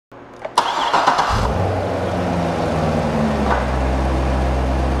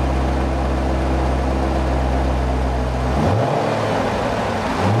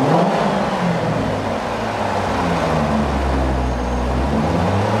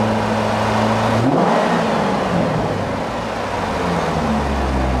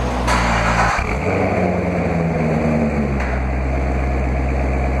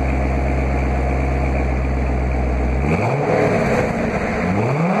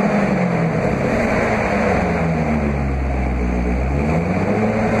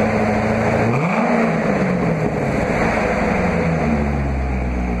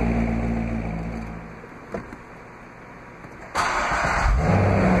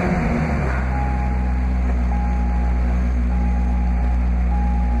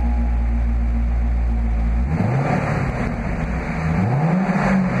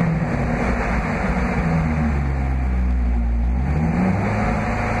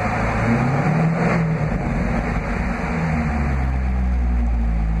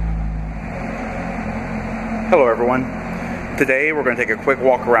everyone. Today we're going to take a quick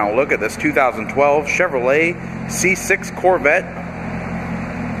walk around look at this 2012 Chevrolet C6 Corvette.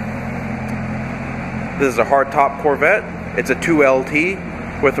 This is a hardtop Corvette. It's a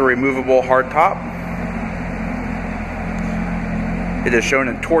 2LT with a removable hardtop. It is shown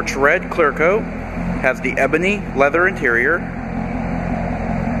in torch red clear coat. Has the ebony leather interior.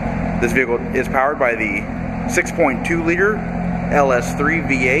 This vehicle is powered by the 6.2 liter LS3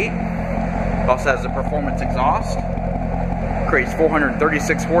 V8. It also has the performance exhaust. Creates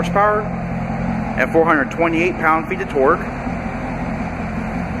 436 horsepower and 428 pound-feet of torque.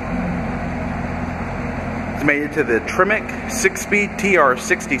 It's made it to the Tremec 6-speed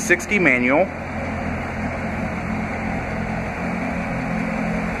TR6060 manual.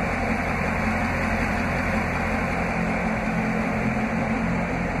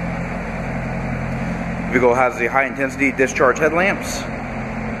 The vehicle has the high-intensity discharge headlamps,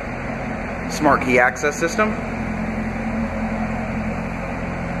 smart key access system,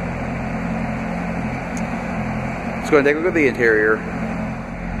 let's go and take a look at the interior.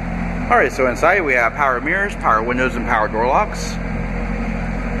 Alright, so inside we have power mirrors, power windows, and power door locks.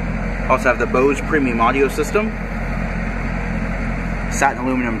 Also have the Bose premium audio system, satin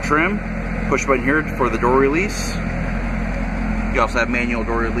aluminum trim, push button here for the door release. You also have manual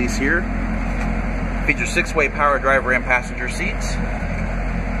door release here. Features 6-way power driver and passenger seats.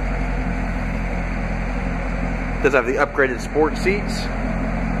 Does have the upgraded sport seats.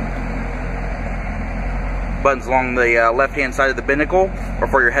 Buttons along the left-hand side of the binnacle or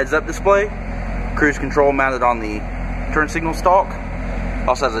for your heads-up display. Cruise control mounted on the turn signal stalk.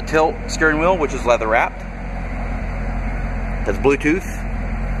 Also has a tilt steering wheel, which is leather-wrapped. Has Bluetooth.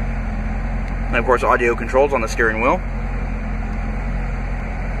 And of course, audio controls on the steering wheel.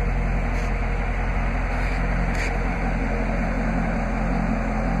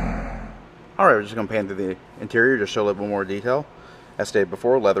 Alright, we're just going to pan through the interior to show a little bit more detail. As stated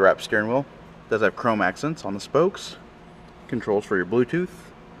before, leather-wrapped steering wheel. Does have chrome accents on the spokes. Controls for your Bluetooth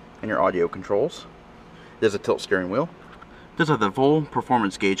and your audio controls. There's a tilt steering wheel. Does have the full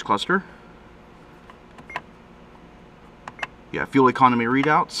performance gauge cluster. You have fuel economy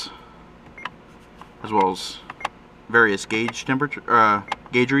readouts, as well as various gauge temperature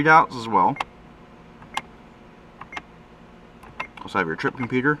gauge readouts as well. Also have your trip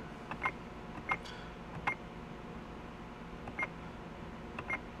computer.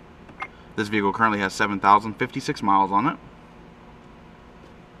 This vehicle currently has 7,056 miles on it.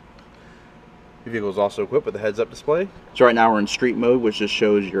 The vehicle is also equipped with a heads-up display. So right now we're in street mode, which just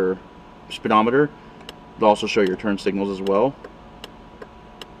shows your speedometer. It'll also show your turn signals as well,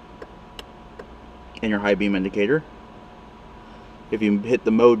 and your high beam indicator. If you hit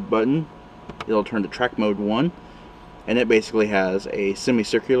the mode button, it'll turn to track mode 1, and it basically has a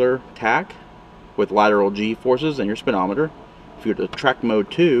semicircular tack with lateral G forces and your speedometer. If you go to track mode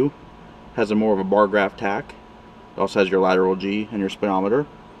 2, has a more of a bar graph tack. It also has your lateral G and your speedometer.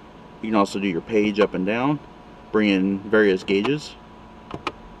 You can also do your page up and down, bring in various gauges.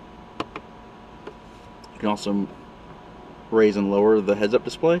 You can also raise and lower the heads-up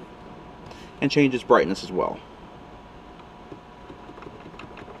display and change its brightness as well.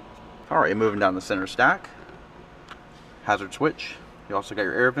 Alright, moving down the center stack. Hazard switch. You also got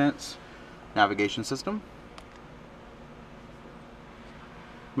your air vents, navigation system.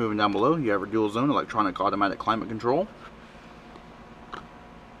 Moving down below, you have your dual zone electronic automatic climate control.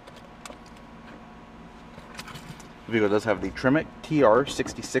 The vehicle does have the Tremec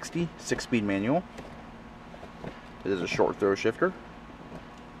TR6060 6-speed manual. It is a short throw shifter.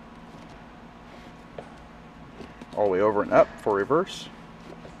 All the way over and up for reverse.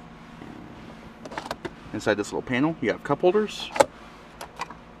 Inside this little panel, you have cup holders.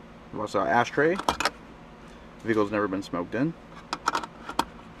 You also have an ashtray. The vehicle's never been smoked in.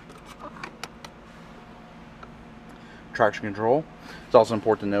 Traction control. It's also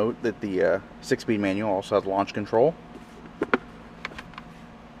important to note that the 6-speed manual also has launch control.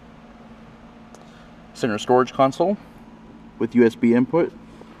 Center storage console with USB input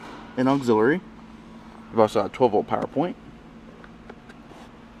and auxiliary. We've also got a 12-volt power point.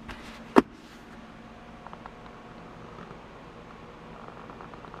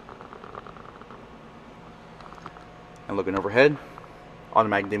 And looking overhead,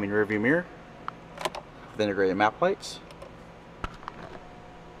 automatic dimming rearview mirror with integrated map lights.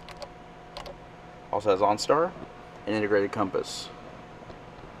 Also has OnStar and integrated compass.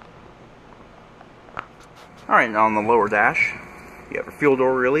 Alright, now on the lower dash, you have your fuel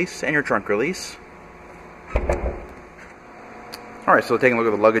door release and your trunk release. Alright, so taking a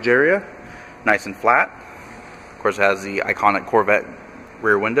look at the luggage area, nice and flat. Of course, it has the iconic Corvette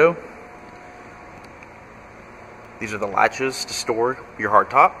rear window. These are the latches to store your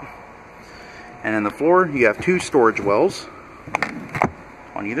hardtop. And in the floor, you have 2 storage wells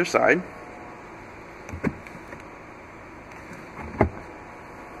on either side.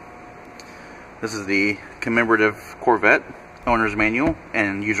 This is the commemorative Corvette owner's manual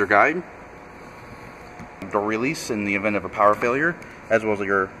and user guide. Door release in the event of a power failure, as well as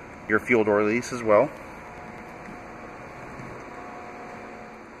your fuel door release as well.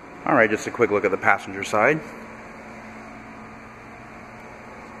 Alright, just a quick look at the passenger side.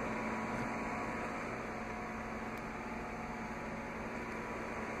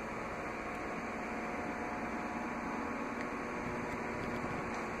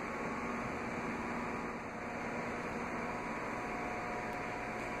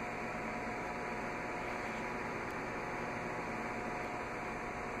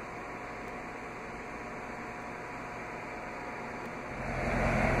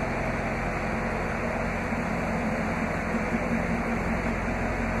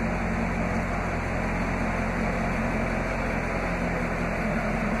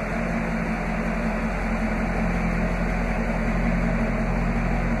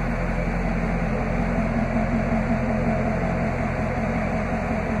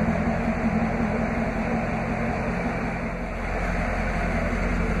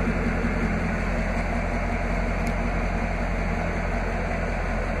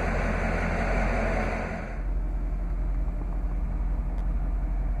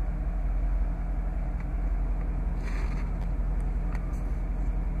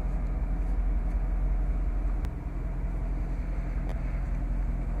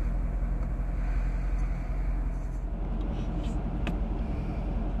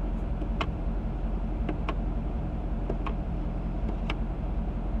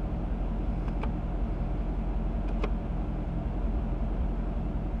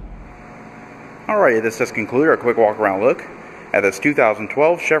 Alrighty, this does conclude our quick walk around look at this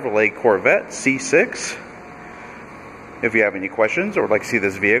 2012 Chevrolet Corvette C6. If you have any questions or would like to see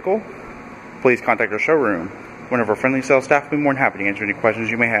this vehicle, please contact our showroom. One of our friendly sales staff will be more than happy to answer any questions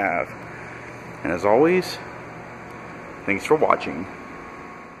you may have. And as always, thanks for watching.